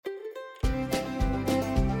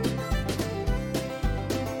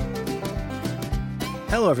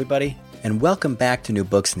Hello, everybody, and welcome back to New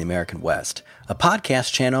Books in the American West, a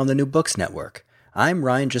podcast channel on the New Books Network. I'm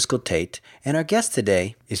Ryan Driscoll Tate, and our guest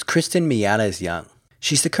today is Kristin Miyares-Young.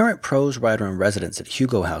 She's the current prose writer in residence at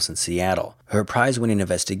Hugo House in Seattle. Her prize-winning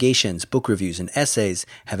investigations, book reviews, and essays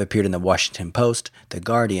have appeared in The Washington Post, The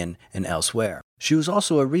Guardian, and elsewhere. She was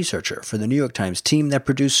also a researcher for the New York Times team that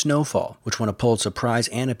produced Snowfall, which won a Pulitzer Prize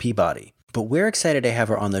and a Peabody. But we're excited to have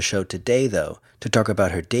her on the show today, though, to talk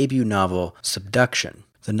about her debut novel, Subduction.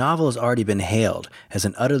 The novel has already been hailed as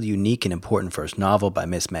an utterly unique and important first novel by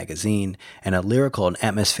Ms. Magazine and a lyrical and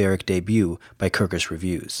atmospheric debut by Kirkus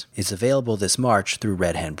Reviews. It's available this March through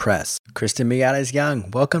Red Hen Press. Kristin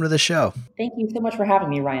Miyares-Young, welcome to the show. Thank you so much for having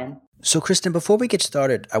me, Ryan. So, Kristin, before we get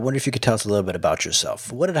started, I wonder if you could tell us a little bit about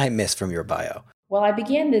yourself. What did I miss from your bio? Well, I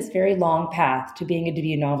began this very long path to being a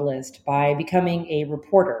debut novelist by becoming a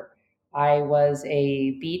reporter. I was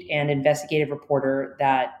a beat and investigative reporter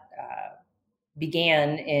that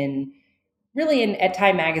began at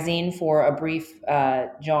Time Magazine for a brief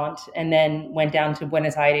jaunt, and then went down to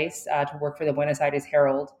Buenos Aires to work for the Buenos Aires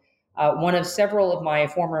Herald, one of several of my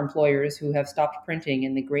former employers who have stopped printing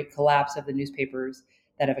in the great collapse of the newspapers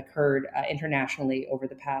that have occurred internationally over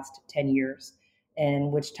the past 10 years,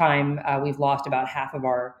 in which time we've lost about half of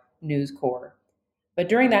our news corps. But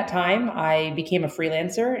during that time, I became a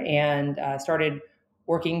freelancer and started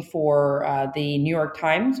working for the New York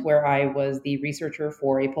Times, where I was the researcher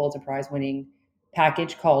for a Pulitzer Prize-winning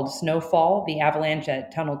package called Snowfall, The Avalanche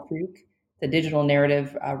at Tunnel Creek, the digital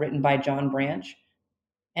narrative written by John Branch.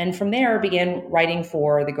 And from there, began writing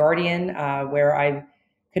for The Guardian, where I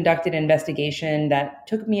conducted an investigation that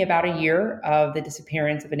took me about a year of the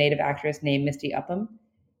disappearance of a Native actress named Misty Upham.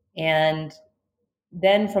 And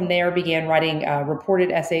then from there began writing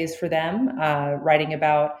reported essays for them, writing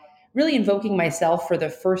about really invoking myself for the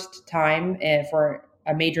first time for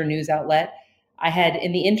a major news outlet. I had,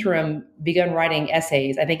 in the interim, begun writing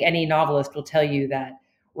essays. I think any novelist will tell you that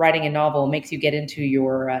writing a novel makes you get into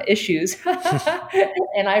your issues.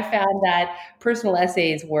 And I found that personal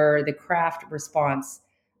essays were the craft response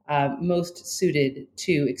most suited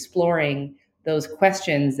to exploring those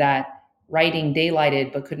questions that writing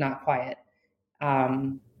daylighted but could not quiet.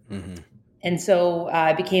 And so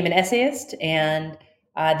I became an essayist and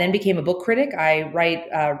then became a book critic. I write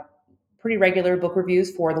pretty regular book reviews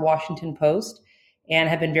for the Washington Post and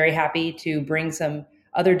have been very happy to bring some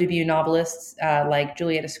other debut novelists like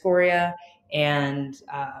Juliet Escoria and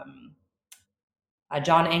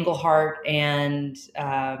John Englehart and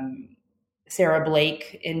Sarah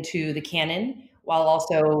Blake into the canon, while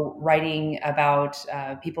also writing about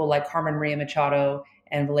people like Carmen Maria Machado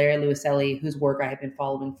and Valeria Luiselli, whose work I have been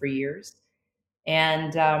following for years.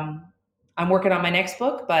 And I'm working on my next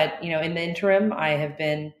book, but in the interim, I have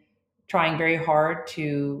been trying very hard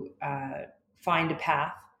to find a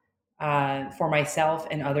path for myself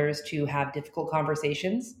and others to have difficult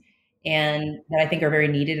conversations, and that I think are very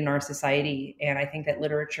needed in our society. And I think that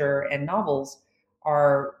literature and novels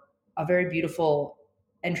are a very beautiful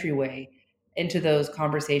entryway into those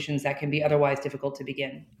conversations that can be otherwise difficult to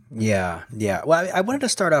begin. Yeah. Well, I wanted to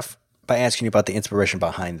start off by asking you about the inspiration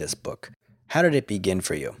behind this book. How did it begin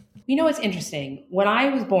for you? It's interesting. When I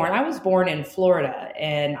was born in Florida,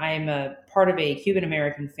 and I am a part of a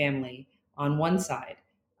Cuban-American family on one side.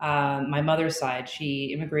 My mother's side,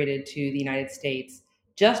 she immigrated to the United States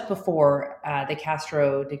just before the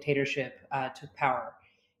Castro dictatorship took power.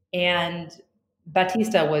 And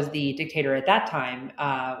Batista was the dictator at that time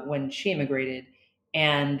when she immigrated,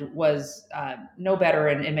 and was no better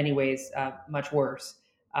and in many ways much worse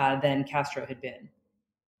than Castro had been.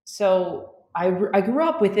 So I grew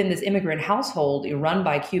up within this immigrant household run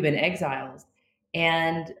by Cuban exiles,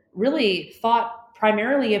 and really thought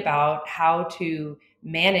primarily about how to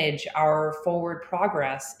manage our forward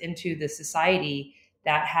progress into the society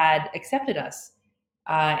that had accepted us,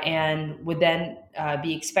 and would then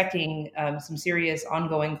be expecting some serious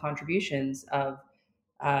ongoing contributions of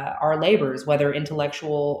our labors, whether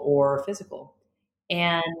intellectual or physical.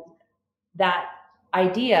 And that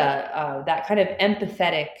idea, that kind of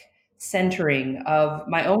empathetic centering of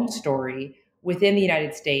my own story within the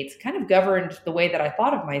United States kind of governed the way that I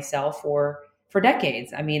thought of myself for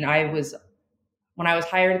decades. I mean, when I was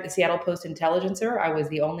hired at the Seattle Post-Intelligencer, I was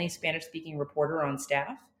the only Spanish-speaking reporter on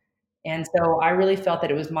staff. And so I really felt that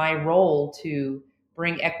it was my role to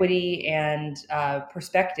bring equity and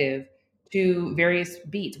perspective to various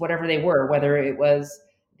beats, whatever they were, whether it was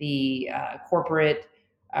the corporate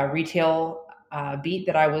retail beat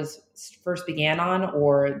that I was first began on,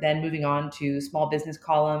 or then moving on to small business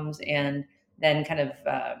columns, and then kind of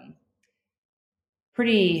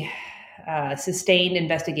pretty sustained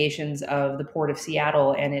investigations of the Port of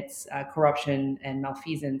Seattle and its corruption and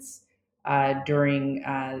malfeasance during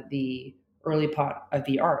the early part of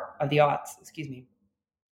the aughts. Excuse me.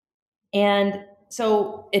 And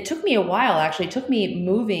so it took me a while, actually. It took me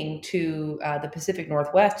moving to the Pacific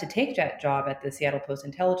Northwest to take that job at the Seattle Post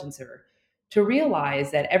Intelligencer to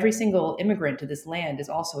realize that every single immigrant to this land is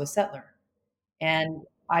also a settler. And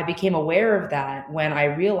I became aware of that when I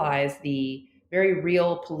realized the very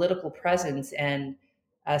real political presence and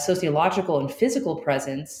sociological and physical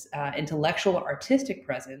presence, intellectual, artistic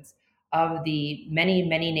presence of the many,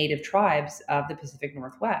 many native tribes of the Pacific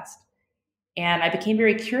Northwest. And I became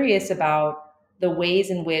very curious about the ways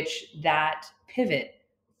in which that pivot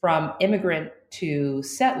from immigrant to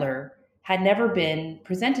settler had never been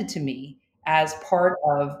presented to me as part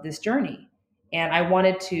of this journey. And I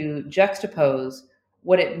wanted to juxtapose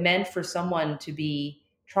what it meant for someone to be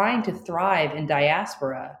trying to thrive in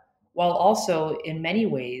diaspora while also, in many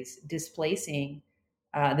ways, displacing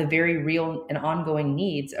the very real and ongoing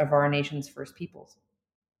needs of our nation's First Peoples.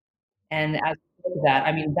 And as a result of that,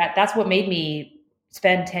 I mean, that's what made me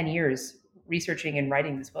spend 10 years researching and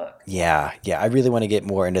writing this book. Yeah, I really want to get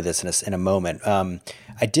more into this in a moment.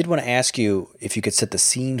 I did want to ask you if you could set the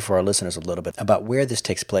scene for our listeners a little bit about where this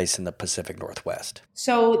takes place in the Pacific Northwest.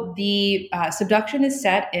 So the subduction is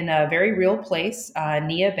set in a very real place,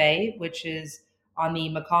 Neah Bay, which is on the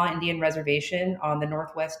Makah Indian Reservation on the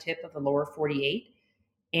northwest tip of the lower 48.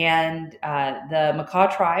 And the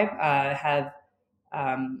Makah tribe have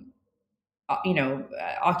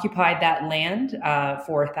occupied that land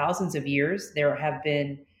for thousands of years. There have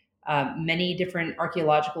been many different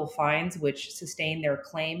archaeological finds which sustain their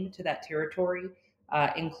claim to that territory,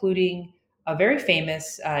 including a very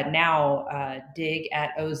famous dig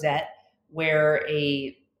at Ozette, where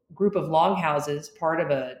a group of longhouses, part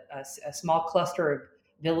of a small cluster of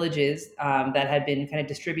villages that had been kind of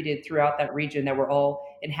distributed throughout that region that were all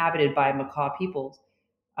inhabited by Makah peoples.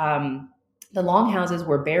 The longhouses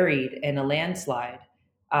were buried in a landslide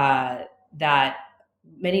that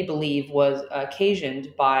many believe was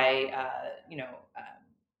occasioned by,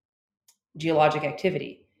 geologic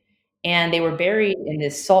activity. And they were buried in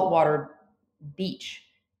this saltwater beach.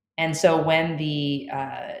 And so when the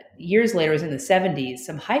years later, it was in the 70s,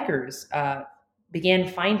 some hikers began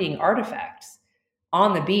finding artifacts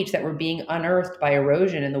on the beach that were being unearthed by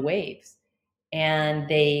erosion in the waves. And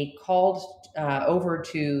they called over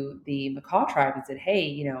to the Makah tribe and said,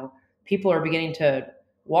 hey, people are beginning to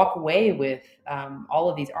walk away with all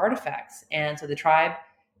of these artifacts. And so the tribe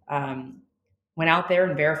went out there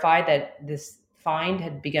and verified that this find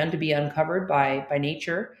had begun to be uncovered by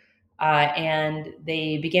nature. And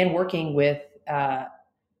they began working with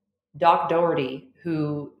Doc Doherty,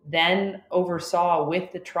 who then oversaw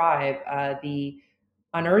with the tribe the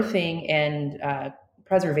unearthing and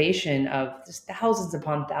preservation of just thousands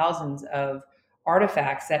upon thousands of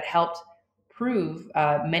artifacts that helped prove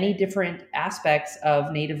many different aspects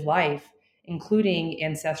of native life, including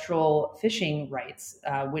ancestral fishing rights,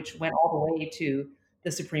 which went all the way to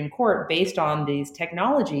the Supreme Court based on these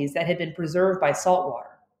technologies that had been preserved by saltwater.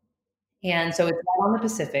 And so it's all on the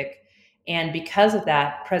Pacific. And because of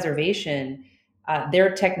that preservation,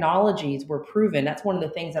 their technologies were proven. That's one of the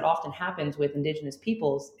things that often happens with indigenous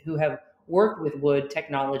peoples who have worked with wood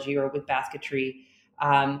technology or with basketry.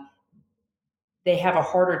 They have a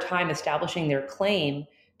harder time establishing their claim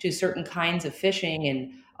to certain kinds of fishing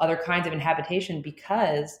and other kinds of inhabitation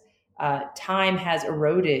because time has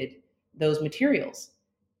eroded those materials.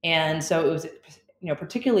 And so it was,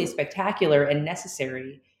 particularly spectacular and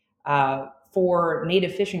necessary for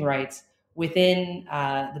native fishing rights within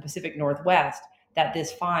the Pacific Northwest that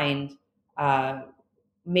this find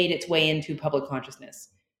made its way into public consciousness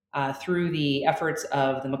through the efforts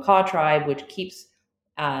of the Makah tribe, which keeps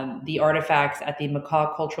the artifacts at the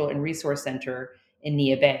Makah Cultural and Resource Center in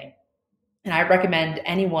Neah Bay. And I recommend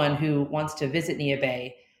anyone who wants to visit Neah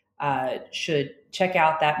Bay should check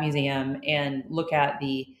out that museum and look at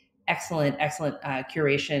the excellent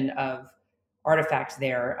curation of artifacts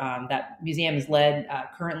there. That museum is led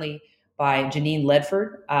currently by Janine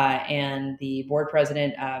Ledford, and the board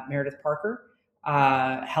president, Meredith Parker,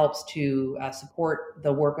 helps to support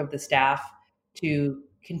the work of the staff to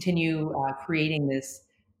continue creating this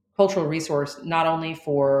cultural resource, not only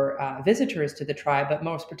for visitors to the tribe, but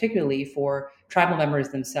most particularly for tribal members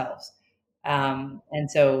themselves.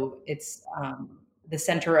 And so it's the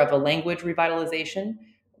center of a language revitalization,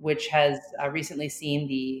 which has recently seen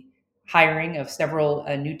the hiring of several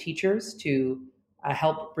new teachers to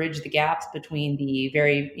help bridge the gaps between the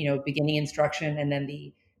very beginning instruction and then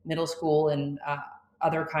the middle school and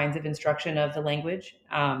other kinds of instruction of the language.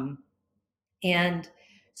 And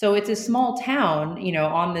so it's a small town,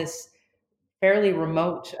 on this fairly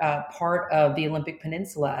remote part of the Olympic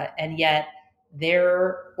Peninsula, and yet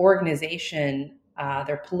their organization,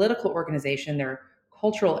 their political organization, their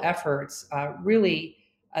cultural efforts really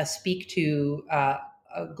speak to a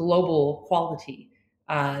global quality.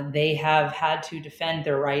 They have had to defend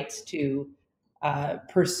their rights to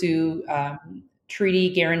pursue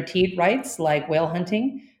treaty guaranteed rights like whale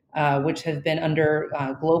hunting, which has been under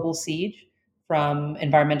global siege from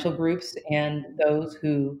environmental groups and those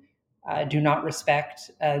who do not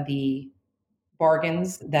respect the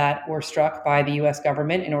bargains that were struck by the US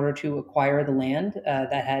government in order to acquire the land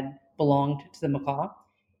that had belonged to the Makah.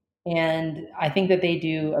 And I think that they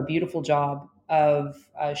do a beautiful job of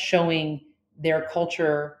showing their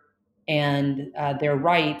culture and their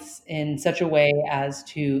rights in such a way as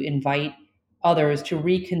to invite others to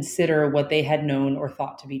reconsider what they had known or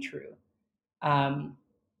thought to be true. Um,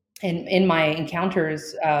 and in my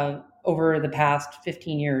encounters over the past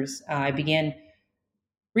 15 years, I began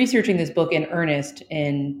researching this book in earnest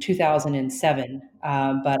in 2007, but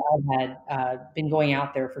I had been going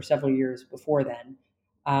out there for several years before then.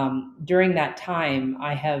 During that time,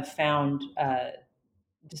 I have found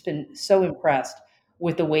just been so impressed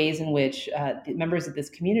with the ways in which the members of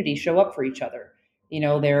this community show up for each other.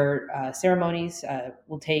 Their ceremonies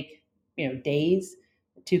will take days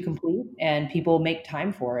to complete, and people make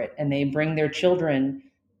time for it, and they bring their children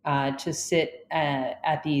to sit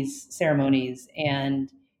at these ceremonies. And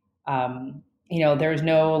there's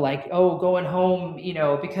no like, oh, going home,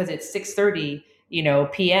 because it's 6:30,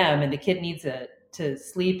 p.m. and the kid needs to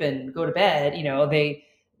sleep and go to bed.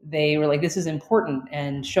 They were like, this is important,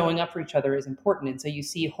 and showing up for each other is important. And so you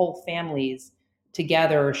see whole families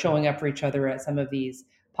together showing up for each other at some of these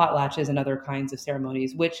potlatches and other kinds of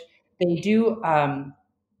ceremonies, which they do on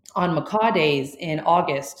Makah days in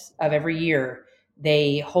August of every year.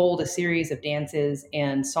 They hold a series of dances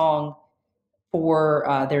and song for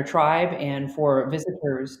their tribe and for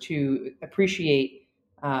visitors to appreciate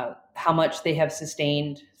how much they have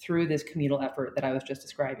sustained through this communal effort that I was just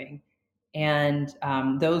describing. And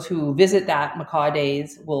those who visit that Makah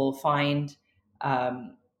Days will find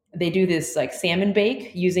they do this like salmon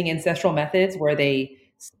bake using ancestral methods where they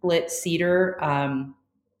split cedar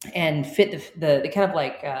and fit the kind of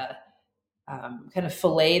like kind of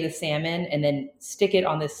fillet the salmon and then stick it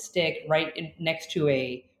on this stick next to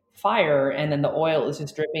a fire, and then the oil is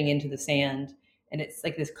just dripping into the sand, and it's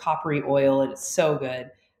like this coppery oil, and it's so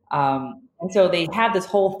good. And so they have this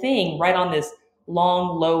whole thing right on this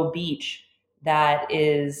long, low beach that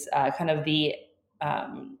is kind of the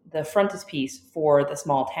frontispiece for the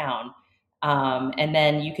small town. And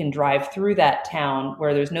then you can drive through that town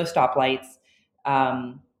where there's no stoplights,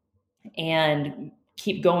 and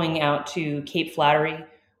keep going out to Cape Flattery,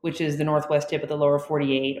 which is the northwest tip of the lower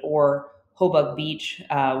 48, or Hobuck Beach,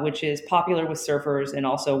 which is popular with surfers and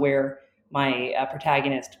also where my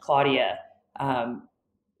protagonist, Claudia,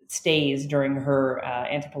 stays during her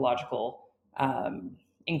anthropological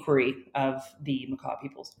inquiry of the Makah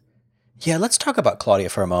peoples. Yeah, let's talk about Claudia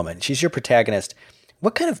for a moment. She's your protagonist.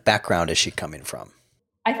 What kind of background is she coming from?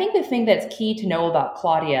 I think the thing that's key to know about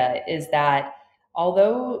Claudia is that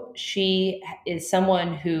although she is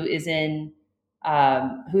someone who is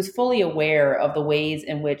who's fully aware of the ways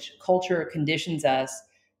in which culture conditions us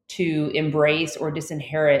to embrace or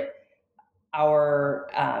disinherit our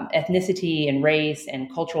ethnicity and race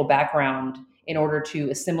and cultural background in order to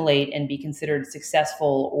assimilate and be considered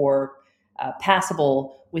successful or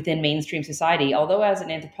passable within mainstream society. Although as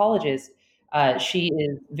an anthropologist, she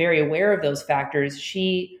is very aware of those factors,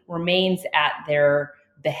 she remains at their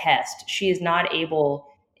behest. She is not able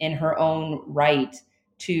in her own right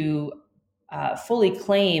to fully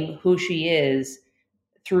claim who she is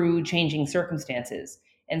through changing circumstances.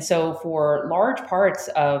 And so for large parts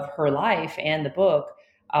of her life and the book,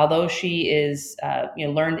 although she is,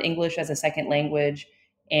 learned English as a second language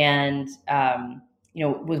and,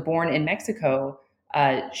 was born in Mexico,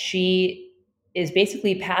 she is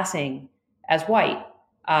basically passing as white,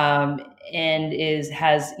 and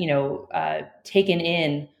has taken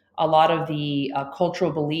in a lot of the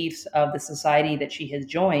cultural beliefs of the society that she has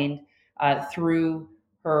joined through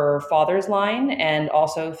her father's line and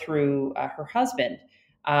also through her husband,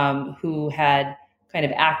 who had kind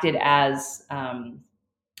of acted as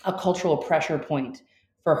a cultural pressure point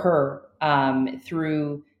for her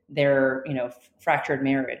through their fractured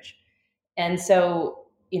marriage. And so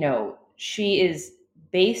she's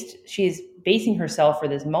basing herself for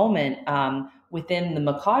this moment within the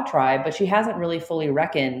Makah tribe, but she hasn't really fully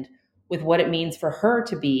reckoned with what it means for her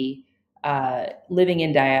to be living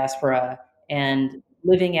in diaspora and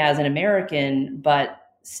living as an American, but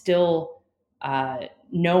still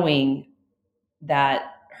knowing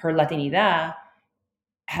that her Latinidad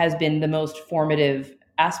has been the most formative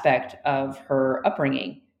aspect of her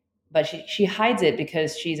upbringing. But she hides it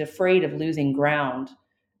because she's afraid of losing ground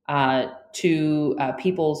to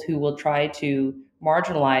peoples who will try to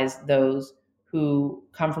marginalize those who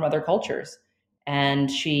come from other cultures. And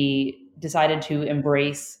she decided to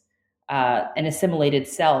embrace an assimilated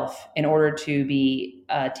self in order to be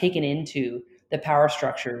taken into the power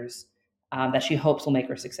structures that she hopes will make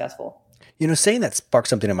her successful. Saying that sparked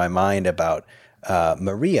something in my mind about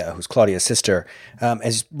Maria, who's Claudia's sister.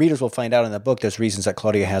 As readers will find out in the book, there's reasons that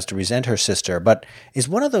Claudia has to resent her sister. But is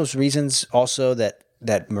one of those reasons also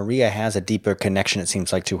that Maria has a deeper connection, it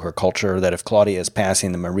seems like, to her culture, that if Claudia is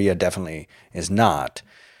passing, then Maria definitely is not?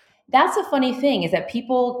 That's a funny thing, is that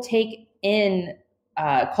people take in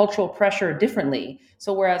cultural pressure differently.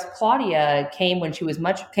 So whereas Claudia came to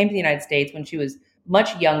the United States when she was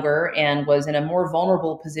much younger and was in a more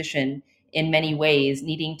vulnerable position in many ways,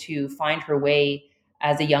 needing to find her way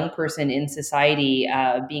as a young person in society,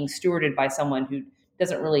 being stewarded by someone who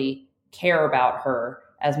doesn't really care about her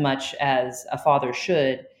as much as a father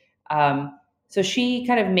should. So she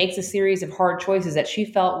kind of makes a series of hard choices that she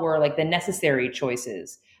felt were like the necessary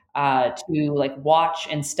choices to like watch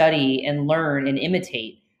and study and learn and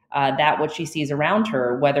imitate that what she sees around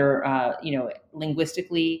her, whether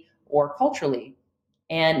linguistically or culturally.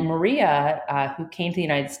 And Maria, who came to the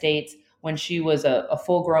United States when she was a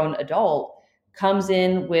full-grown adult, comes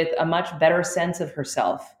in with a much better sense of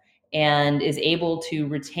herself and is able to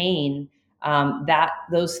retain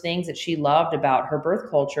those things that she loved about her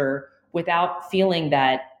birth culture without feeling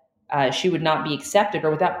that she would not be accepted,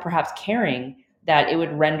 or without perhaps caring that it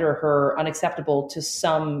would render her unacceptable to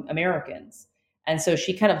some Americans. And so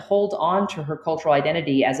she kind of holds on to her cultural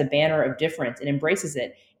identity as a banner of difference and embraces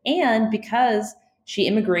it. And because she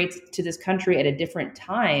immigrates to this country at a different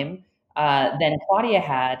time than Claudia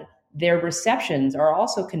had, their receptions are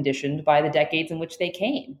also conditioned by the decades in which they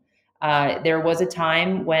came. There was a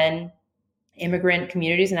time when immigrant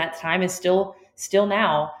communities, and that time is still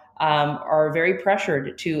now, are very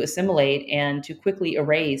pressured to assimilate and to quickly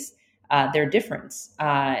erase their difference.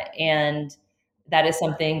 And that is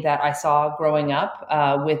something that I saw growing up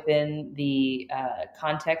within the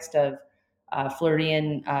context of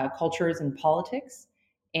Floridian cultures and politics.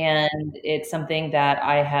 And it's something that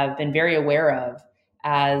I have been very aware of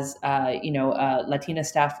as, a Latina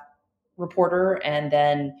staff reporter and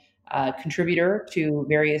then contributor to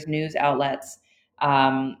various news outlets,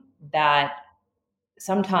 that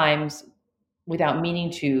sometimes, without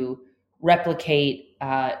meaning to, replicate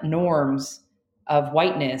norms of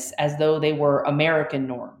whiteness as though they were American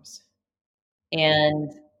norms.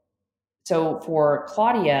 And so for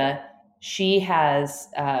Claudia, she has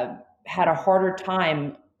had a harder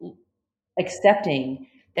time accepting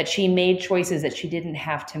that she made choices that she didn't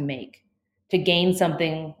have to make to gain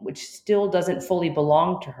something which still doesn't fully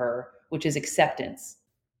belong to her, which is acceptance.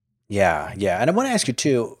 Yeah, yeah. And I want to ask you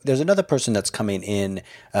too, there's another person that's coming in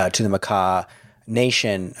to the Makah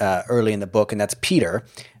Nation early in the book, and that's Peter.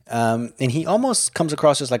 And he almost comes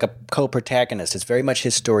across as like a co-protagonist. It's very much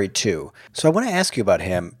his story too. So I want to ask you about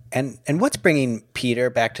him and what's bringing Peter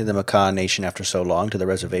back to the Makah Nation after so long, to the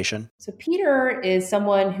reservation? So Peter is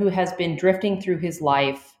someone who has been drifting through his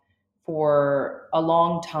life for a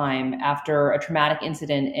long time after a traumatic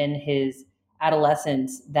incident in his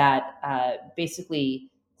adolescence that basically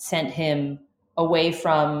sent him away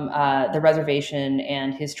from the reservation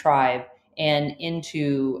and his tribe and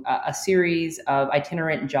into a series of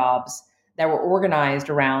itinerant jobs that were organized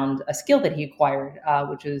around a skill that he acquired,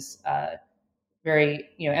 which is very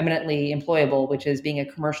eminently employable, which is being a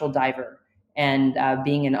commercial diver and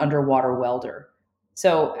being an underwater welder.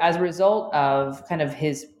 So as a result of kind of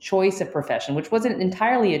his choice of profession, which wasn't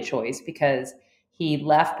entirely a choice because he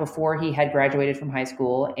left before he had graduated from high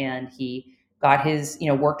school, and he got his,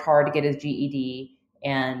 worked hard to get his GED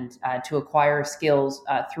and to acquire skills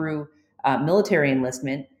through military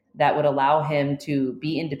enlistment that would allow him to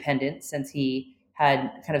be independent, since he had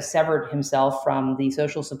kind of severed himself from the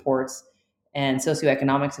social supports and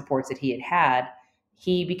socioeconomic supports that he had.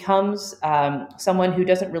 He becomes someone who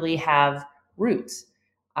doesn't really have roots.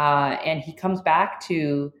 And he comes back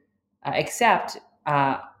to accept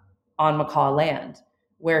on Makah land,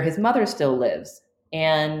 where his mother still lives.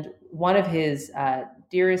 And one of his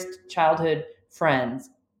dearest childhood friends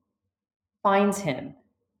finds him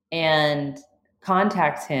and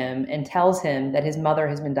contacts him and tells him that his mother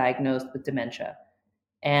has been diagnosed with dementia.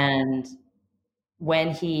 And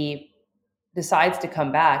when he decides to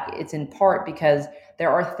come back, it's in part because there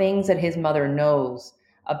are things that his mother knows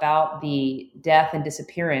about the death and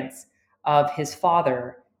disappearance of his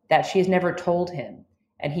father that she has never told him.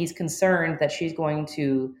 And he's concerned that she's going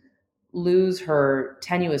to lose her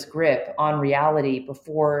tenuous grip on reality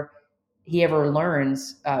before he ever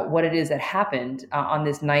learns what it is that happened on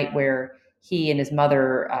this night where he and his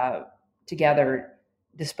mother together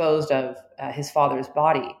disposed of his father's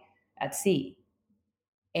body at sea.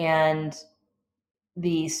 And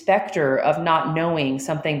the specter of not knowing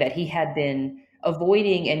something that he had been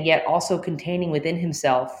avoiding and yet also containing within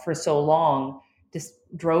himself for so long just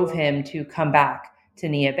drove him to come back to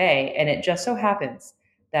Nia Bay. And it just so happens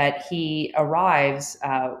that he arrives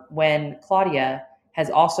when Claudia has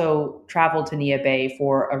also traveled to Nia Bay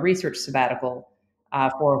for a research sabbatical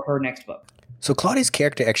for her next book. So Claudia's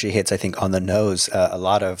character actually hits, I think, on the nose a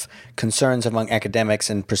lot of concerns among academics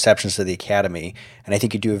and perceptions of the academy. And I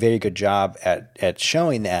think you do a very good job at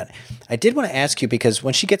showing that. I did want to ask you, because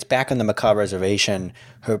when she gets back on the Makah reservation,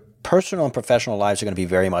 her personal and professional lives are going to be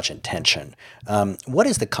very much in tension. What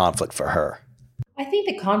is the conflict for her? I think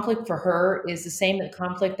the conflict for her is the same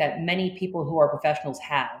conflict that many people who are professionals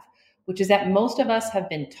have, which is that most of us have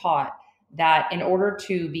been taught that in order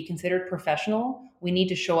to be considered professional, we need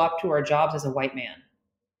to show up to our jobs as a white man.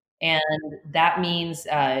 And that means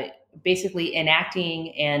basically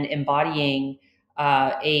enacting and embodying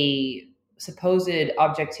a supposed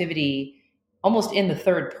objectivity almost in the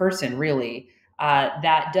third person, really,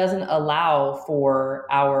 that doesn't allow for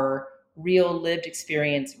our real lived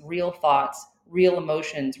experience, real thoughts, real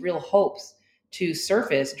emotions, real hopes to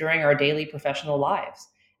surface during our daily professional lives.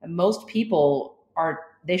 And most people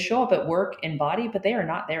they show up at work in body, but they are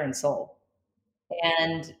not there in soul.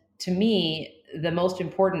 And to me, the most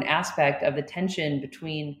important aspect of the tension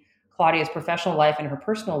between Claudia's professional life and her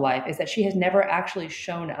personal life is that she has never actually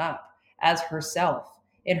shown up as herself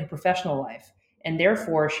in her professional life. And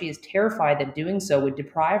therefore, she is terrified that doing so would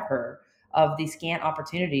deprive her of the scant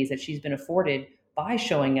opportunities that she's been afforded by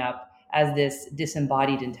showing up as this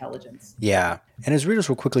disembodied intelligence. Yeah. And as readers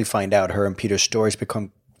will quickly find out, her and Peter's stories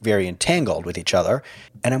become very entangled with each other.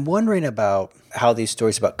 And I'm wondering about how these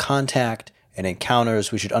stories about contact and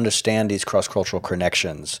encounters, we should understand these cross-cultural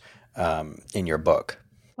connections in your book.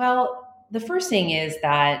 Well, the first thing is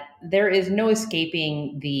that there is no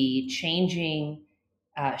escaping the changing,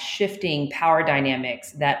 shifting power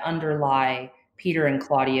dynamics that underlie Peter and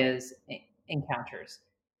Claudia's encounters.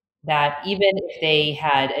 That even if they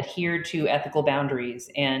had adhered to ethical boundaries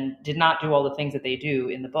and did not do all the things that they do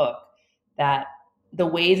in the book, that the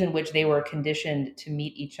ways in which they were conditioned to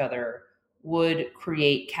meet each other would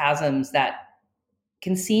create chasms that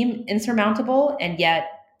can seem insurmountable and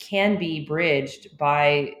yet can be bridged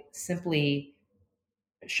by simply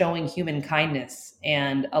showing human kindness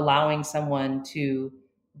and allowing someone to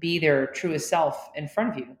be their truest self in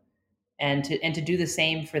front of you and to do the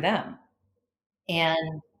same for them.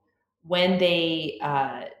 And when they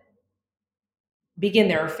begin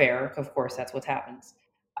their affair, of course, that's what happens.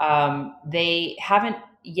 They haven't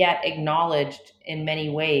yet acknowledged in many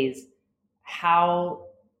ways how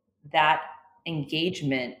that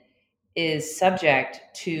engagement is subject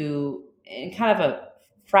to in kind of a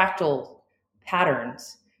fractal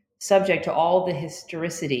patterns, subject to all the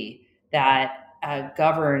historicity that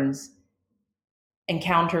governs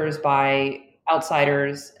encounters by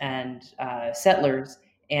outsiders and settlers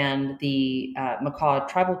and the Makah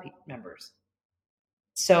tribal members.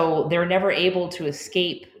 So they're never able to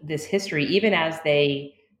escape this history, even as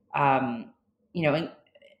they,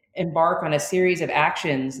 embark on a series of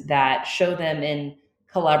actions that show them in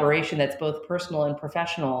collaboration that's both personal and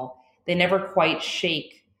professional. They never quite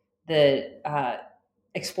shake the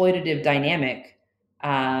exploitative dynamic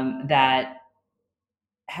that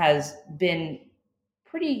has been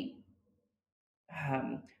pretty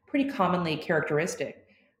commonly characteristic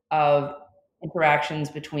of interactions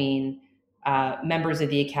between members of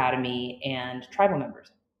the academy and tribal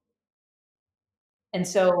members. And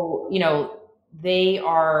so,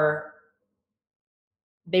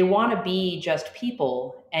 they want to be just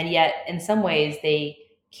people, and yet in some ways they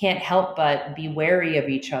can't help but be wary of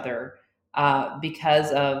each other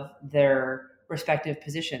because of their respective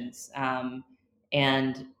positions.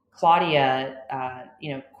 And Claudia,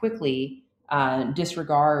 quickly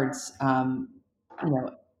disregards,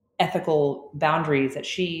 ethical boundaries that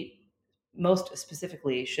she most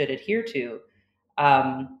specifically should adhere to.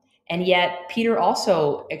 And yet Peter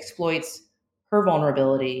also exploits her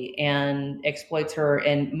vulnerability and exploits her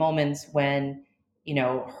in moments when,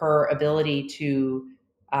 her ability to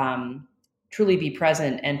truly be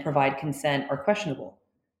present and provide consent are questionable.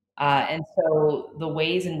 And so the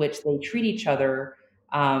ways in which they treat each other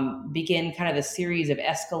begin kind of a series of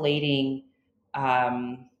escalating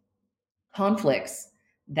um, conflicts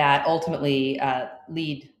that ultimately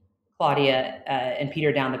lead Claudia and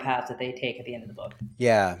Peter down the path that they take at the end of the book.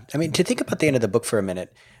 Yeah. I mean, to think about the end of the book for a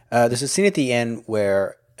minute, there's a scene at the end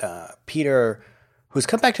where Peter, who's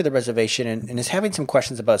come back to the reservation and is having some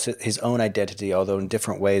questions about his own identity, although in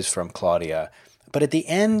different ways from Claudia. But at the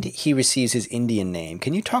end, he receives his Indian name.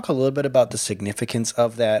 Can you talk a little bit about the significance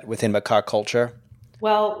of that within Makah culture?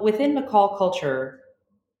 Well, within Makah culture,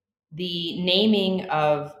 the naming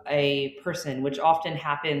of a person, which often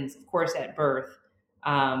happens, of course, at birth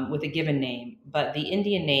with a given name, but the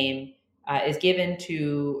Indian name is given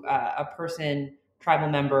to a person, tribal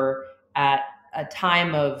member, at a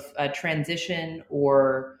time of transition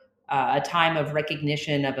or a time of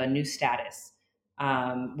recognition of a new status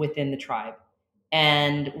within the tribe.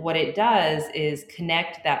 And what it does is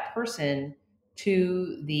connect that person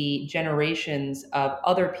to the generations of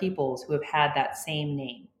other peoples who have had that same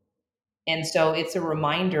name. And so it's a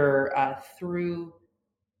reminder through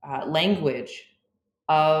language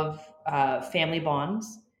of family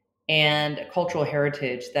bonds and cultural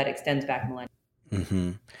heritage that extends back millennia.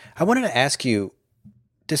 Hmm. I wanted to ask you,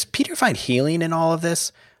 does Peter find healing in all of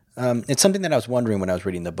this? It's something that I was wondering when I was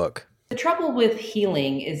reading the book. The trouble with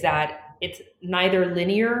healing is that it's neither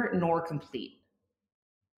linear nor complete.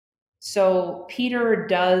 So Peter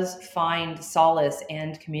does find solace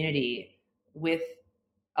and community with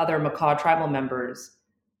other Makah tribal members,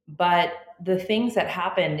 but the things that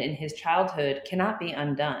happened in his childhood cannot be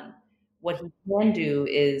undone. What he can do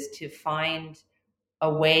is to find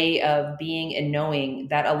a way of being and knowing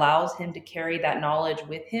that allows him to carry that knowledge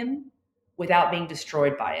with him without being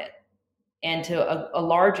destroyed by it. And to a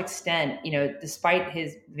large extent, despite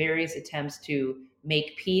his various attempts to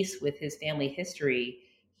make peace with his family history,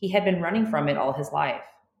 he had been running from it all his life.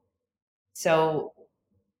 So,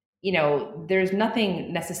 there's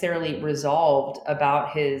nothing necessarily resolved about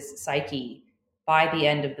his psyche by the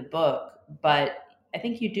end of the book, but I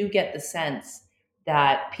think you do get the sense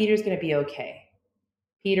that Peter's going to be okay.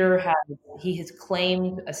 Peter has he has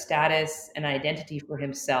claimed a status and identity for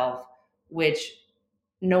himself, which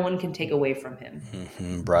no one can take away from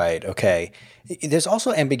him. Right. Okay. There's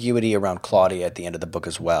also ambiguity around Claudia at the end of the book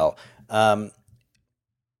as well.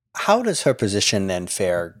 How does her position then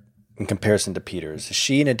fare in comparison to Peter's? Is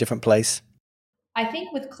she in a different place? I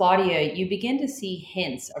think with Claudia, you begin to see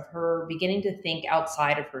hints of her beginning to think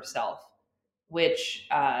outside of herself, which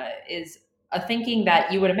is a thinking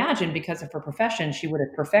that you would imagine because of her profession she would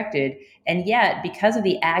have perfected. And yet, because of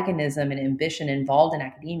the agonism and ambition involved in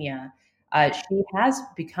academia, she has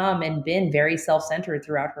become and been very self centered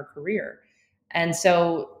throughout her career. And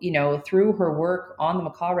so, through her work on the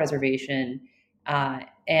Makah Reservation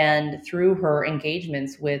and through her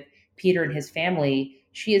engagements with Peter and his family,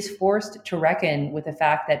 she is forced to reckon with the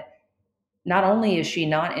fact that not only is she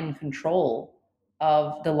not in control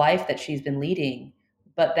of the life that she's been leading,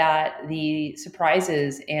 but that the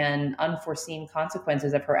surprises and unforeseen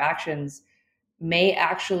consequences of her actions may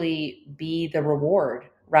actually be the reward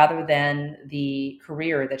rather than the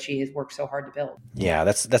career that she has worked so hard to build. Yeah,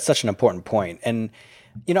 that's such an important point. And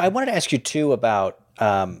I wanted to ask you too about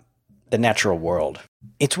the natural world.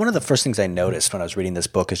 It's one of the first things I noticed when I was reading this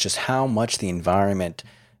book is just how much the environment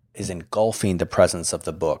is engulfing the presence of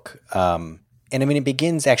the book. And I mean, it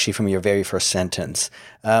begins actually from your very first sentence.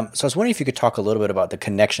 So I was wondering if you could talk a little bit about the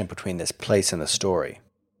connection between this place and the story.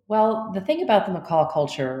 Well, the thing about the Makah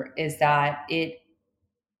culture is that it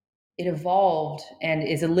evolved and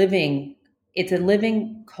is a living it's a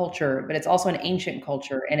living culture, but it's also an ancient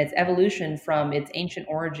culture, and its evolution from its ancient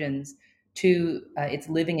origins to its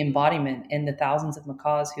living embodiment in the thousands of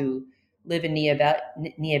Makahs who live in Nia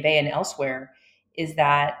Bay and elsewhere is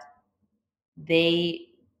that they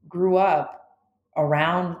grew up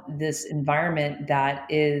around this environment that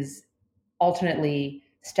is alternately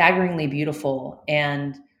staggeringly beautiful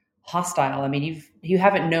and hostile. I mean, you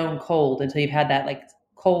haven't known cold until you've had that like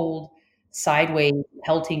cold, sideways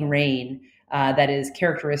pelting rain that is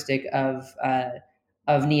characteristic of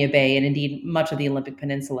Nia Bay and indeed much of the Olympic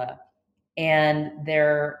Peninsula, and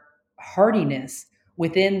their hardiness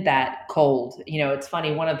within that cold. It's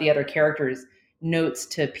funny. One of the other characters notes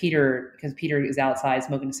to Peter because Peter is outside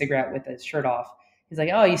smoking a cigarette with his shirt off. He's like,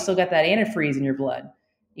 "Oh, you still got that antifreeze in your blood."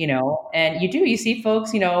 And you see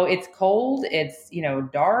folks, it's cold, it's,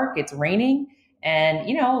 dark, it's raining, and,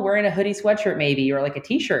 wearing a hoodie sweatshirt maybe, or like a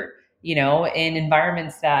t-shirt, in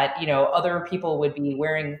environments that, other people would be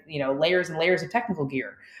wearing, layers and layers of technical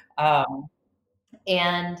gear.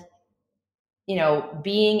 And,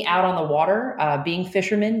 being out on the water, being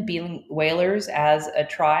fishermen, being whalers as a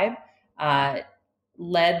tribe,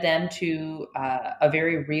 led them to a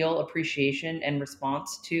very real appreciation and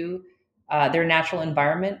response to their natural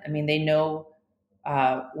environment. I mean, they know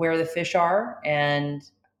where the fish are. And,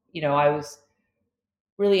 I was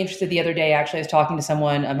really interested the other day. Actually, I was talking to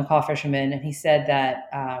someone, a macaw fisherman, and he said that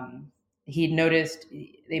he'd noticed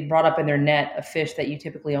they brought up in their net a fish that you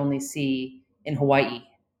typically only see in Hawaii,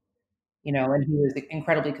 and he was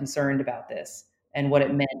incredibly concerned about this and what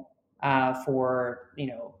it meant for,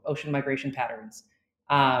 ocean migration patterns.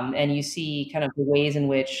 And you see kind of the ways in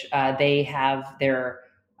which they have their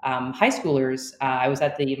high schoolers. I was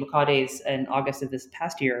at the Macaw Days in August of this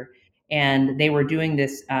past year, and they were doing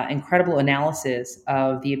this incredible analysis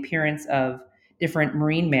of the appearance of different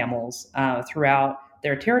marine mammals throughout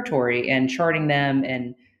their territory and charting them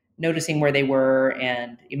and noticing where they were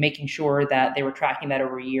and making sure that they were tracking that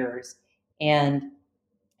over years. And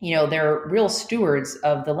they're real stewards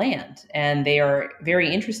of the land, and they are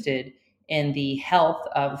very interested in the health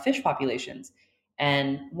of fish populations.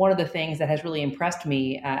 And one of the things that has really impressed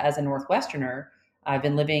me as a Northwesterner, I've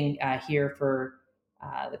been living here for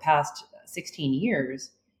the past 16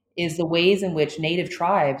 years, is the ways in which Native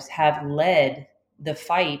tribes have led the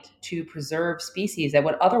fight to preserve species that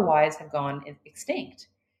would otherwise have gone extinct.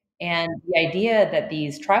 And the idea that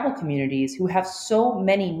these tribal communities who have so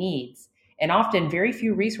many needs and often very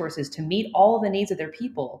few resources to meet all of the needs of their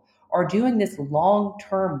people are doing this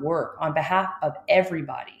long-term work on behalf of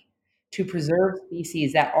everybody to preserve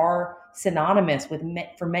species that are synonymous with,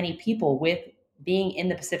 for many people, with being in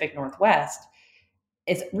the Pacific Northwest.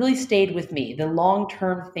 It's really stayed with me, the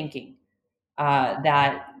long-term thinking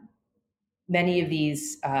that many of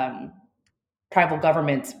these tribal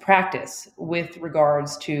governments practice with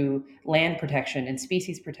regards to land protection and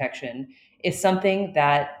species protection is something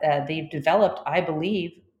that they've developed, I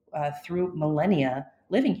believe, through millennia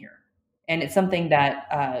living here. And it's something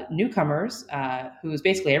that newcomers, who's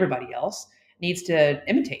basically everybody else, needs to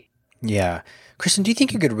imitate. Yeah. Kristen, do you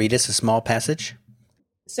think you could read us a small passage?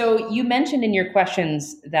 So you mentioned in your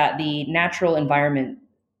questions that the natural environment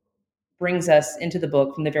brings us into the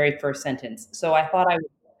book from the very first sentence. So I thought I would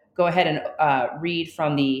go ahead and read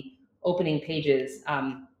from the opening pages.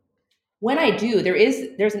 When I do,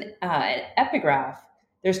 there's an epigraph.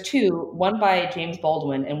 There's two, one by James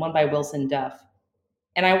Baldwin and one by Wilson Duff.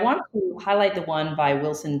 And I want to highlight the one by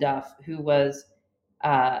Wilson Duff, who was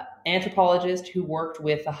an anthropologist who worked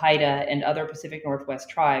with the Haida and other Pacific Northwest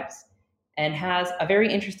tribes and has a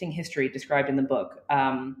very interesting history described in the book.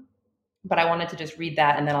 But I wanted to just read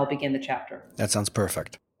that, and then I'll begin the chapter. That sounds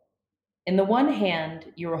perfect. In the one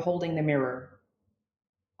hand, you are holding the mirror.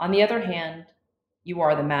 On the other hand, you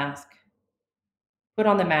are the mask. Put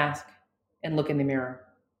on the mask and look in the mirror.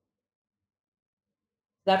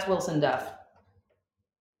 That's Wilson Duff.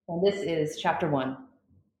 And this is chapter 1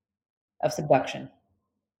 of Subduction.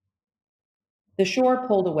 The shore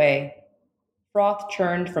pulled away. Froth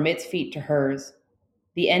churned from its feet to hers.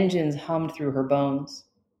 The engines hummed through her bones.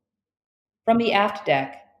 From the aft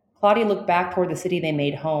deck, Claudia looked back toward the city they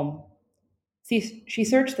made home. She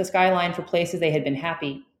searched the skyline for places they had been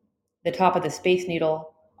happy. The top of the Space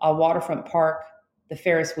Needle, a waterfront park, the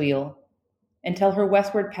Ferris wheel, until her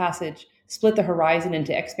westward passage split the horizon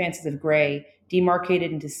into expanses of gray,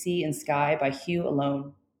 demarcated into sea and sky by hue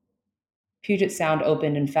alone. Puget Sound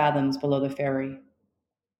opened in fathoms below the ferry.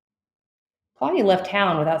 Claudia left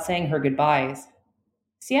town without saying her goodbyes.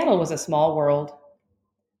 Seattle was a small world.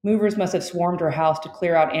 Movers must have swarmed her house to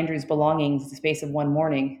clear out Andrew's belongings in the space of one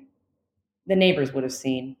morning. The neighbors would have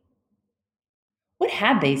seen. What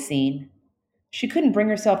had they seen? She couldn't bring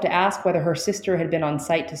herself to ask whether her sister had been on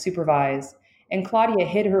site to supervise, and Claudia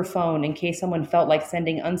hid her phone in case someone felt like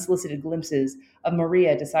sending unsolicited glimpses of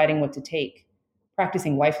Maria deciding what to take,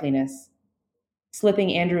 practicing wifeliness,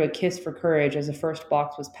 slipping Andrew a kiss for courage as the first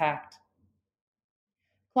box was packed.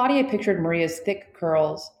 Claudia pictured Maria's thick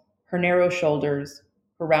curls, her narrow shoulders,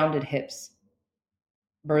 her rounded hips.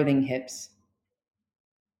 Birthing hips.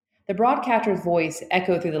 The broadcaster's voice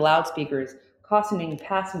echoed through the loudspeakers, cautioning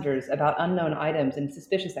passengers about unknown items and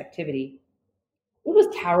suspicious activity. It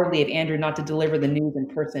was cowardly of Andrew not to deliver the news in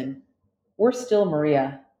person. Worse still,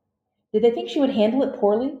 Maria. Did they think she would handle it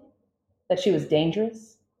poorly? That she was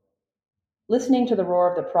dangerous? Listening to the roar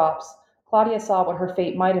of the props, Claudia saw what her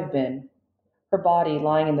fate might have been. Her body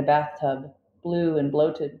lying in the bathtub, blue and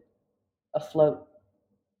bloated, afloat.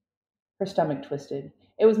 Her stomach twisted.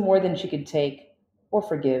 It was more than she could take, or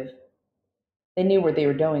forgive. They knew what they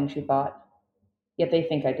were doing, she thought. Yet they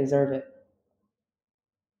think I deserve it.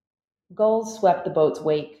 Gulls swept the boat's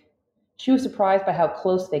wake. She was surprised by how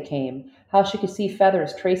close they came, how she could see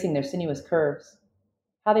feathers tracing their sinuous curves,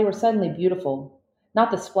 how they were suddenly beautiful,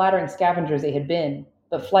 not the splattering scavengers they had been,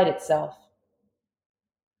 but flight itself.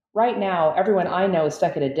 Right now, everyone I know is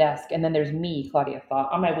stuck at a desk, and then there's me, Claudia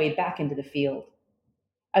thought, on my way back into the field.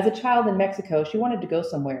 As a child in Mexico, she wanted to go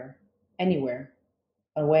somewhere, anywhere,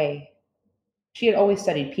 away. She had always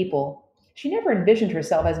studied people. She never envisioned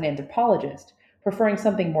herself as an anthropologist, preferring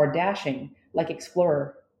something more dashing, like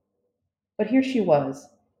explorer. But here she was,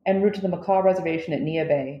 en route to the Makah Reservation at Nia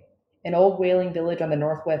Bay, an old whaling village on the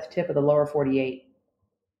northwest tip of the lower 48,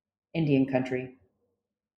 Indian country.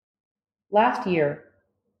 Last year,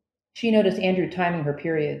 she noticed Andrew timing her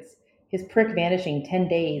periods, his prick vanishing 10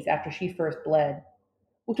 days after she first bled,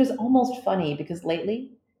 which was almost funny because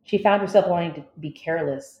lately she found herself wanting to be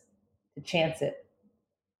careless, to chance it.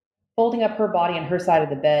 Folding up her body on her side of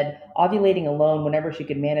the bed, ovulating alone whenever she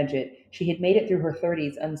could manage it, she had made it through her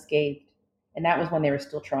 30s unscathed, and that was when they were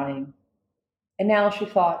still trying. And now she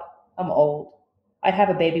thought, I'm old. I'd have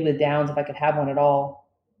a baby with Downs if I could have one at all.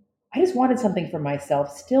 I just wanted something for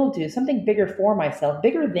myself, still do, something bigger for myself,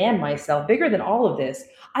 bigger than myself, bigger than all of this.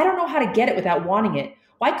 I don't know how to get it without wanting it.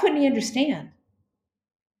 Why couldn't he understand?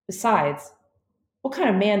 Besides, what kind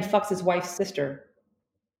of man fucks his wife's sister?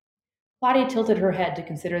 Claudia tilted her head to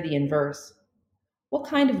consider the inverse. What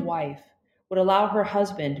kind of wife would allow her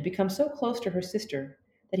husband to become so close to her sister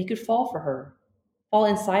that he could fall for her, fall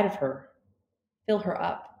inside of her, fill her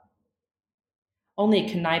up? Only a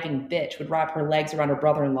conniving bitch would wrap her legs around her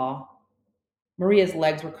brother-in-law. Maria's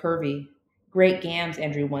legs were curvy, great gams,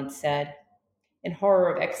 Andrew once said. In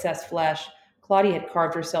horror of excess flesh, Claudia had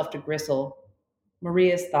carved herself to gristle.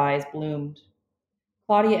 Maria's thighs bloomed.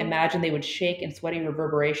 Claudia imagined they would shake in sweaty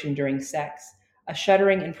reverberation during sex, a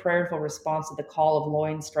shuddering and prayerful response to the call of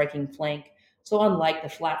loins striking flank, so unlike the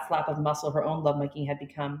flat flap of muscle her own lovemaking had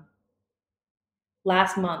become.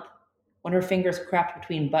 Last month, when her fingers crept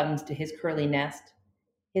between buttons to his curly nest,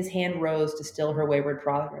 his hand rose to still her wayward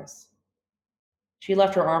progress. She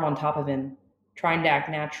left her arm on top of him, trying to act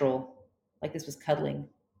natural, like this was cuddling.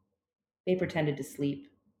 They pretended to sleep.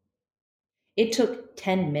 It took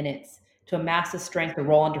 10 minutes to amass the strength to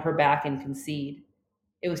roll onto her back and concede.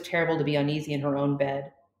 It was terrible to be uneasy in her own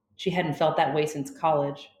bed. She hadn't felt that way since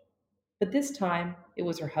college. But this time, it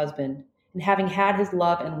was her husband, and having had his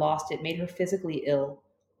love and lost it made her physically ill,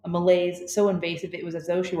 a malaise so invasive it was as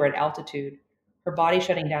though she were at altitude, her body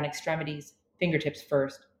shutting down extremities, fingertips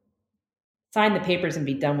first. Sign the papers and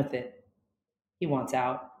be done with it. He wants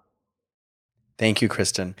out. Thank you,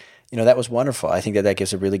 Kristen. That was wonderful. I think that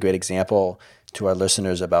gives a really great example to our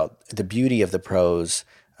listeners about the beauty of the prose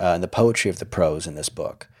and the poetry of the prose in this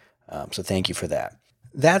book. So thank you for that.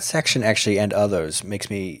 That section actually, and others,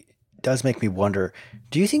 does make me wonder,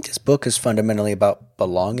 do you think this book is fundamentally about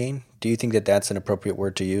belonging? Do you think that that's an appropriate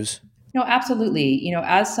word to use? No, absolutely.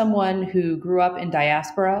 As someone who grew up in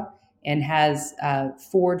diaspora and has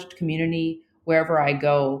forged community wherever I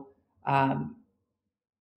go,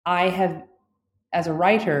 I have, as a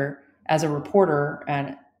writer, as a reporter,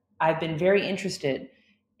 and I've been very interested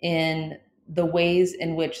in the ways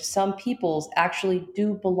in which some peoples actually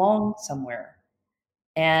do belong somewhere.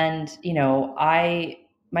 And,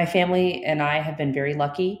 my family and I have been very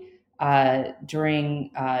lucky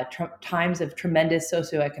during times of tremendous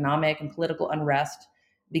socioeconomic and political unrest,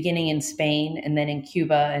 beginning in Spain and then in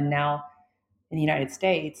Cuba and now in the United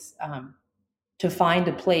States, to find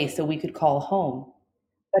a place that we could call home.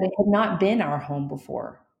 But it had not been our home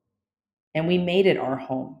before, and we made it our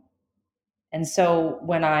home. And so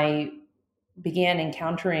when I began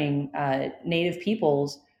encountering Native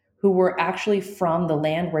peoples who were actually from the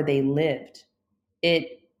land where they lived,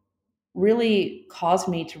 it really caused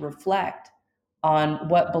me to reflect on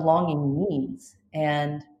what belonging means.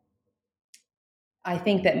 And I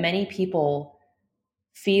think that many people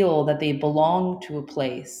feel that they belong to a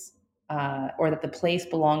place or that the place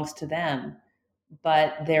belongs to them,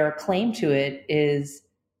 but their claim to it is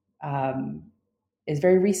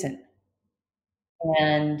very recent.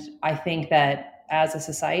 And I think that as a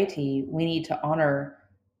society, we need to honor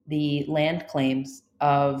the land claims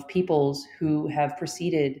of peoples who have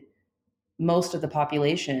preceded most of the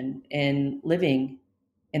population in living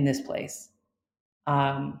in this place.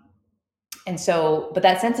 But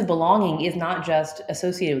that sense of belonging is not just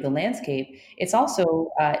associated with the landscape. It's also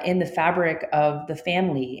in the fabric of the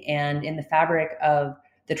family and in the fabric of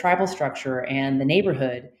the tribal structure and the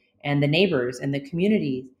neighborhood and the neighbors and the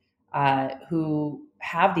communities who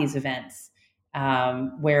have these events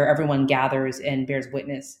where everyone gathers and bears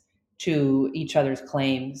witness to each other's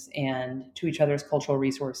claims and to each other's cultural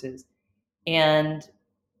resources. And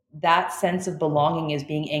that sense of belonging is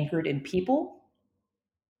being anchored in people,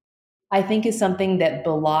 I think, is something that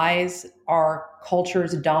belies our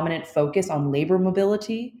culture's dominant focus on labor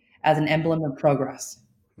mobility as an emblem of progress.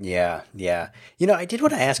 Yeah, yeah. You know, I did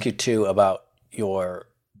want to ask you too about your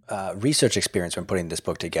research experience when putting this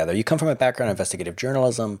book together. You come from a background in investigative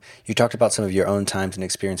journalism. You talked about some of your own times and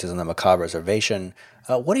experiences on the Macabre Reservation.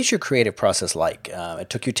 What is your creative process like? It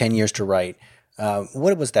took you 10 years to write.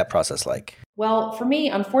 What was that process like? Well, for me,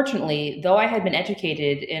 unfortunately, though I had been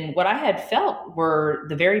educated in what I had felt were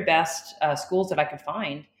the very best schools that I could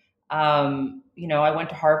find, I went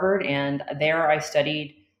to Harvard, and there I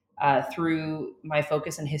studied through my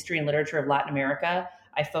focus in history and literature of Latin America.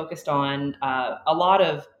 I focused on a lot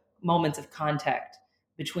of moments of contact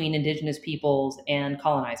between indigenous peoples and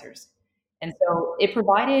colonizers. And so it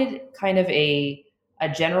provided kind of a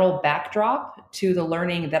general backdrop to the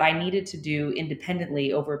learning that I needed to do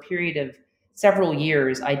independently over a period of several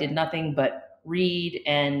years. I did nothing but read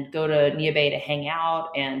and go to Niobé to hang out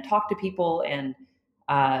and talk to people and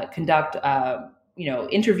conduct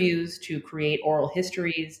interviews to create oral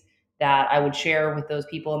histories that I would share with those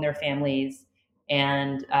people and their families,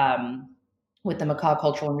 and with the Macaw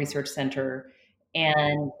Cultural and Research Center.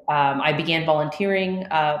 And I began volunteering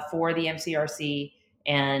for the MCRC,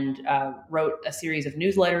 and wrote a series of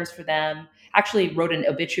newsletters for them. Actually, wrote an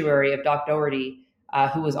obituary of Doc Doherty,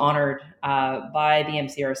 who was honored by the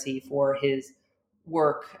MCRC for his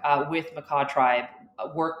work with Macaw Tribe,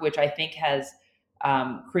 work which I think has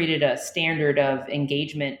created a standard of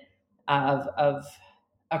engagement, of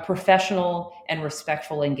a professional and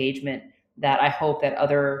respectful engagement that I hope that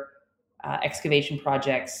other excavation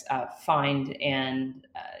projects find and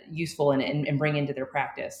useful and bring into their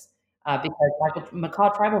practice. Because Macaw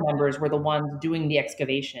tribal members were the ones doing the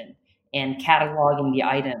excavation and cataloging the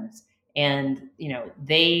items, and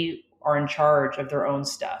they are in charge of their own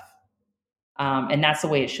stuff, and that's the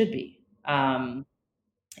way it should be. And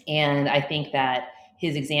I think that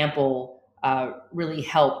his example really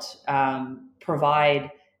helped provide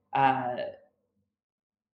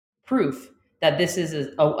proof that this is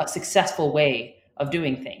a successful way of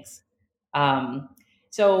doing things.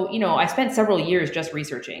 So I spent several years just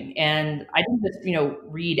researching, and I didn't just,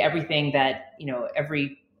 read everything that,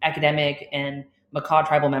 every academic and Macaw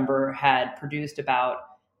tribal member had produced about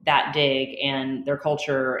that dig and their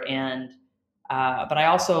culture. But I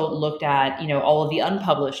also looked at, all of the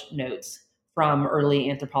unpublished notes from early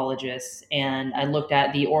anthropologists, and I looked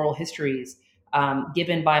at the oral histories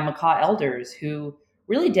given by Macaw elders who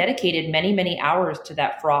really dedicated many, many hours to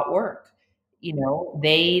that fraught work.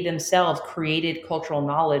 They themselves created cultural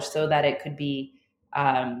knowledge so that it could be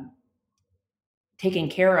taken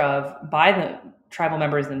care of by the tribal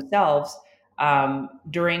members themselves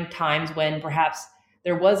during times when perhaps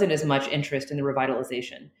there wasn't as much interest in the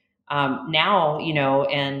revitalization. Now,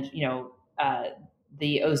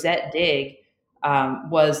 the Ozette dig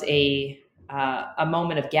was a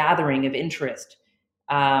moment of gathering of interest,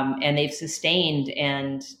 and they've sustained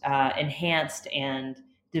and enhanced and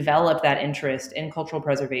developed that interest in cultural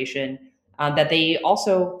preservation that they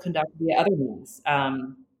also conduct via other means,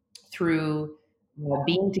 through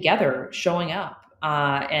being together, showing up,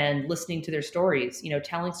 and listening to their stories,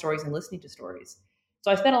 telling stories and listening to stories. So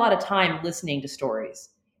I spent a lot of time listening to stories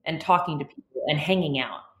and talking to people and hanging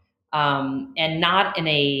out, and not in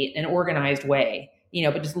an organized way,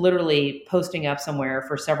 but just literally posting up somewhere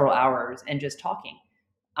for several hours and just talking.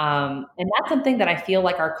 And that's something that I feel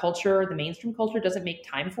like our culture, the mainstream culture, doesn't make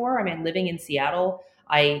time for. I mean, living in Seattle,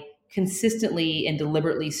 I consistently and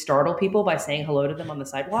deliberately startle people by saying hello to them on the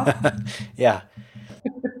sidewalk. Yeah.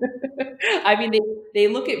 I mean, they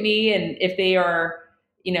look at me, and if they are,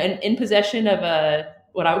 in possession of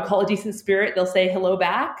what I would call a decent spirit, they'll say hello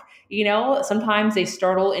back. Sometimes they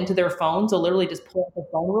startle into their phones. They'll literally just pull up the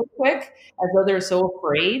phone real quick as though they're so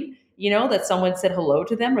afraid, that someone said hello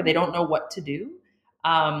to them, or they don't know what to do.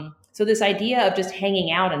 So this idea of just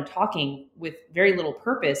hanging out and talking with very little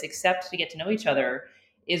purpose except to get to know each other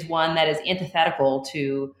is one that is antithetical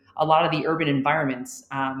to a lot of the urban environments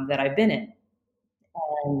that I've been in.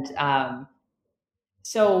 And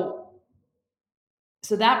so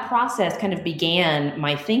that process kind of began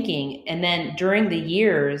my thinking. And then during the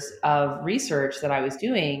years of research that I was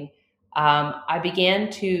doing, I began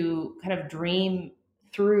to kind of dream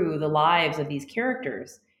through the lives of these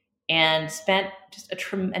characters and spent just a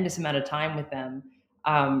tremendous amount of time with them,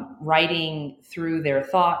 writing through their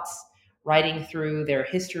thoughts, writing through their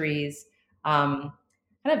histories, kind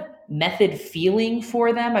of method feeling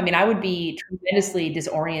for them. I mean, I would be tremendously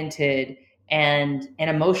disoriented and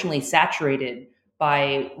emotionally saturated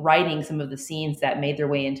by writing some of the scenes that made their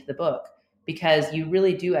way into the book, because you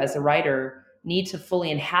really do, as a writer, need to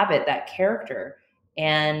fully inhabit that character.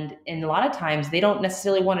 And a lot of times they don't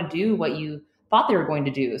necessarily want to do what you thought they were going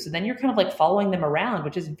to do. So then you're kind of like following them around,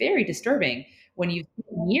 which is very disturbing when you've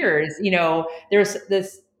seen years, there's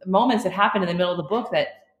this moments that happened in the middle of the book that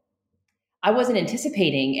I wasn't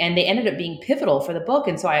anticipating, and they ended up being pivotal for the book.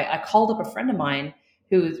 And so I called up a friend of mine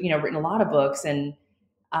who's, written a lot of books, and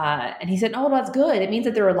he said, "Oh, that's good. It means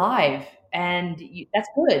that they're alive, and that's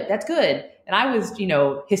good. That's good." And I was,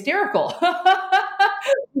 hysterical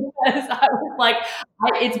because I was like,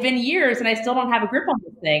 "It's been years, and I still don't have a grip on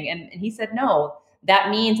this thing." And he said, "No, that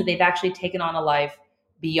means that they've actually taken on a life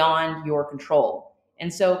beyond your control."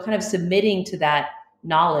 And so, kind of submitting to that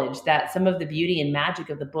knowledge that some of the beauty and magic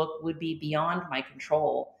of the book would be beyond my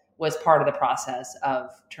control was part of the process of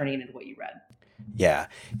turning it into what you read. Yeah.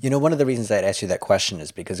 One of the reasons I'd asked you that question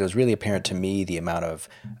is because it was really apparent to me the amount of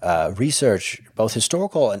research, both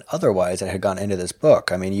historical and otherwise, that had gone into this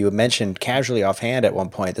book. I mean, you mentioned casually offhand at one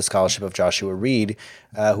point the scholarship of Joshua Reed,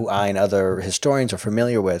 who I and other historians are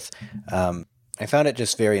familiar with. I found it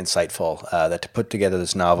just very insightful that to put together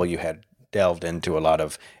this novel, you had delved into a lot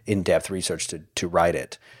of in-depth research to write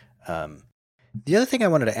it. The other thing I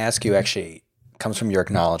wanted to ask you actually comes from your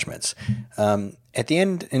acknowledgments. At the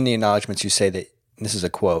end, in the acknowledgments, you say that, this is a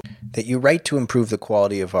quote, that you write to improve the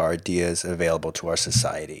quality of our ideas available to our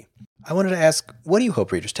society. I wanted to ask, what do you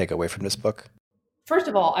hope readers take away from this book? First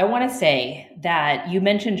of all, I want to say that you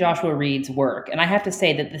mentioned Joshua Reed's work, and I have to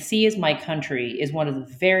say that The Sea is My Country is one of the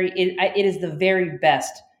it is the very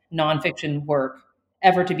best nonfiction work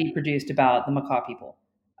ever to be produced about the Makah people.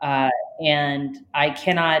 And I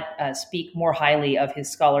cannot speak more highly of his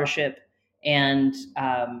scholarship and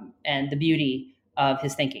the beauty of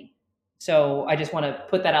his thinking. So I just want to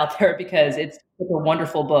put that out there because it's a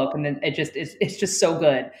wonderful book, and then it's just so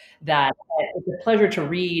good that it's a pleasure to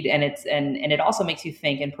read, and it also makes you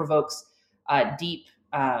think and provokes deep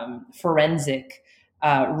forensic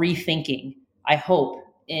rethinking, I hope,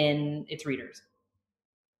 in its readers.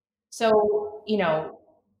 So,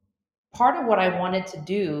 part of what I wanted to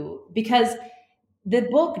do, because the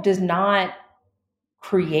book does not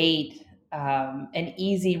create an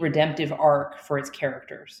easy redemptive arc for its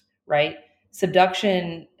characters, right?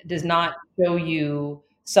 Subduction does not show you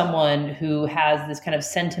someone who has this kind of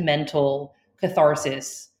sentimental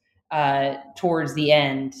catharsis towards the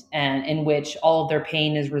end, and in which all of their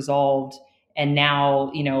pain is resolved, and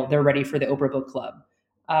now they're ready for the Oprah Book Club.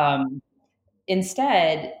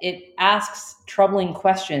 Instead, it asks troubling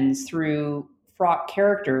questions through fraught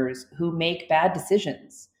characters who make bad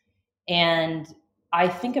decisions. And I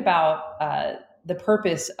think about the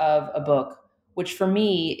purpose of a book, which for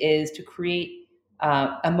me is to create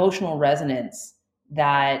emotional resonance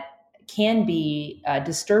that can be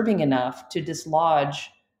disturbing enough to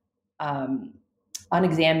dislodge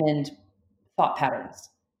unexamined thought patterns.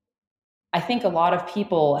 I think a lot of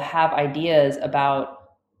people have ideas about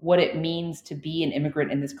what it means to be an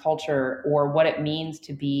immigrant in this culture, or what it means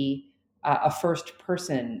to be a first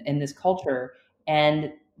person in this culture,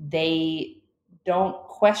 and they don't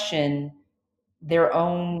question their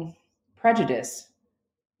own prejudice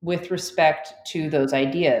with respect to those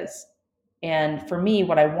ideas. And for me,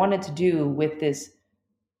 what I wanted to do with this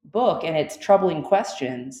book and its troubling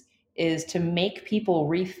questions is to make people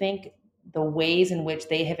rethink the ways in which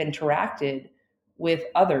they have interacted with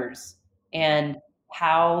others, and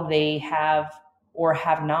how they have or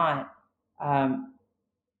have not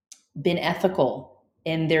been ethical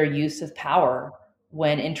in their use of power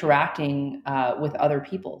when interacting with other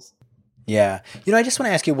peoples. Yeah. I just want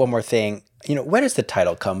to ask you one more thing. Where does the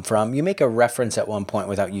title come from? You make a reference at one point,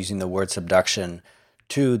 without using the word subduction,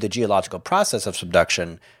 to the geological process of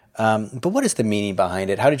subduction. But what is the meaning behind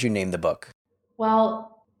it? How did you name the book?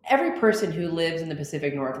 Well, every person who lives in the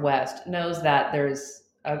Pacific Northwest knows that there's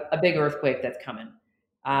a big earthquake that's coming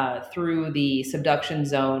through the subduction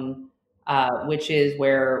zone, which is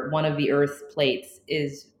where one of the Earth plates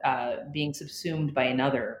is being subsumed by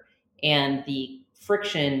another. And the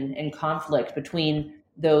friction and conflict between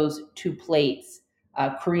those two plates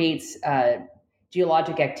creates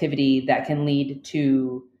geologic activity that can lead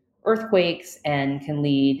to earthquakes and can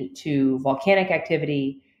lead to volcanic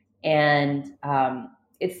activity. And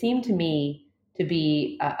it seemed to me to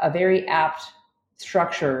be a very apt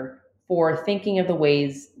structure for thinking of the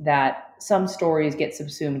ways that some stories get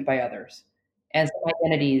subsumed by others, and some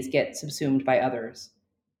identities get subsumed by others.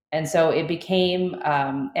 And so it became,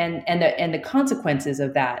 and the consequences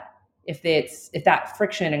of that, if that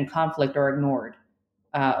friction and conflict are ignored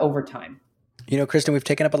over time. Kristen, we've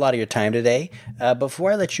taken up a lot of your time today.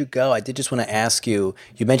 Before I let you go, I did just want to ask you,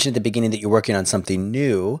 you mentioned at the beginning that you're working on something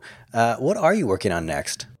new. What are you working on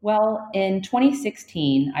next? Well, in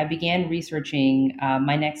 2016, I began researching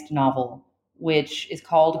my next novel, which is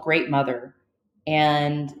called Great Mother.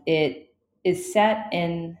 And it is set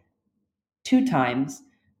in two times.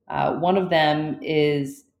 One of them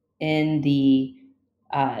is in the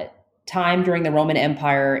time during the Roman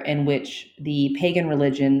Empire in which the pagan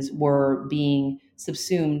religions were being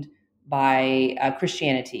subsumed by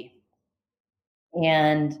Christianity.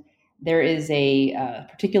 And there is a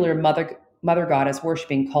particular mother goddess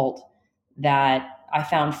worshiping cult that I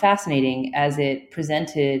found fascinating, as it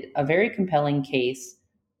presented a very compelling case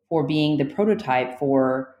for being the prototype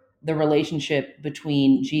for the relationship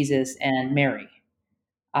between Jesus and Mary.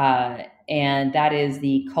 And that is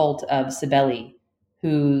the cult of Cybele,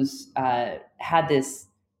 who's had this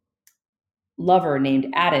lover named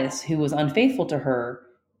Attis who was unfaithful to her,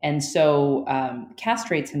 and so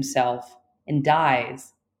castrates himself and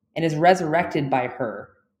dies, and is resurrected by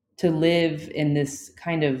her to live in this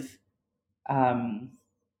kind of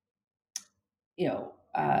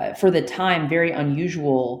for the time, very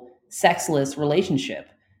unusual sexless relationship.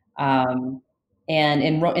 And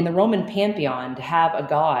in the Roman pantheon, to have a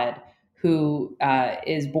god who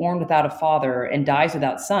is born without a father and dies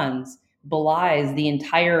without sons belies the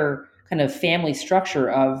entire kind of family structure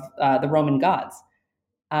of the Roman gods.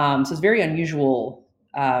 So it's a very unusual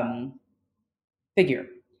figure,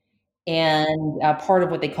 and part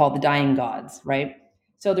of what they call the dying gods, right?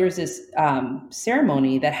 So there's this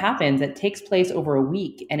ceremony that happens that takes place over a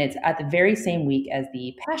week, and it's at the very same week as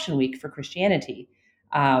the Passion Week for Christianity,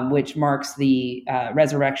 which marks the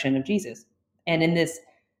resurrection of Jesus. And in this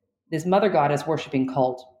mother goddess worshiping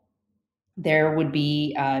cult, there would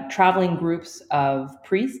be traveling groups of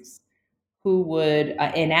priests who would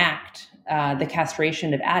enact the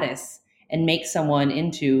castration of Attis and make someone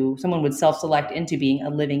would self-select into being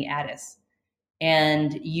a living Attis.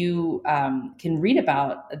 And you can read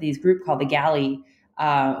about these group called the Galli,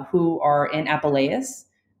 who are in Apuleius.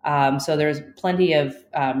 So there's plenty of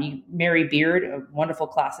Mary Beard, a wonderful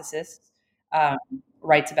classicist,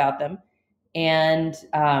 writes about them. And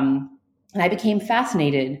I became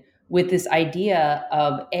fascinated with this idea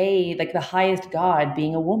of like the highest God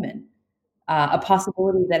being a woman, a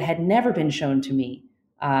possibility that had never been shown to me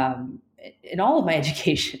in all of my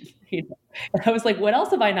education. And I was like, what else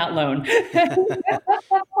have I not learned?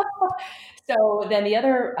 So then the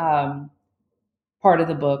other part of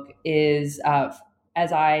the book is more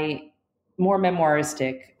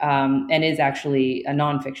memoiristic, and is actually a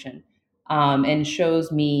nonfiction, and shows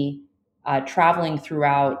me traveling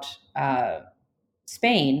throughout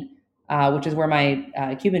Spain, which is where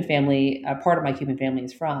my Cuban family, part of my Cuban family,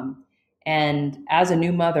 is from. And as a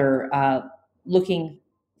new mother, looking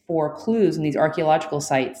for clues in these archaeological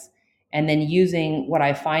sites, and then using what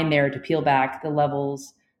I find there to peel back the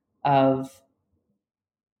levels of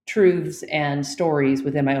truths and stories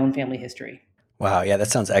within my own family history. Wow. Yeah,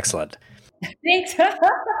 that sounds excellent. Thanks. Oh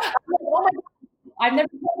my God. I've never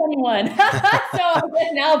told anyone. So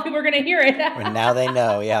now people are going to hear it. Well, now they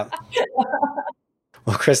know. Yeah.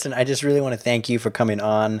 Well, Kristen, I just really want to thank you for coming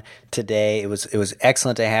on today. It was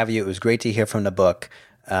excellent to have you. It was great to hear from the book.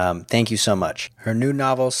 Thank you so much. Her new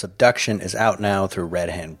novel, Subduction, is out now through Red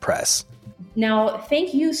Hen Press. Now,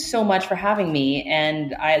 thank you so much for having me.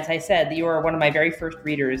 And as I said, you are one of my very first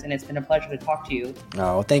readers, and it's been a pleasure to talk to you.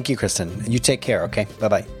 Oh, thank you, Kristen. You take care, okay?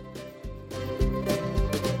 Bye-bye.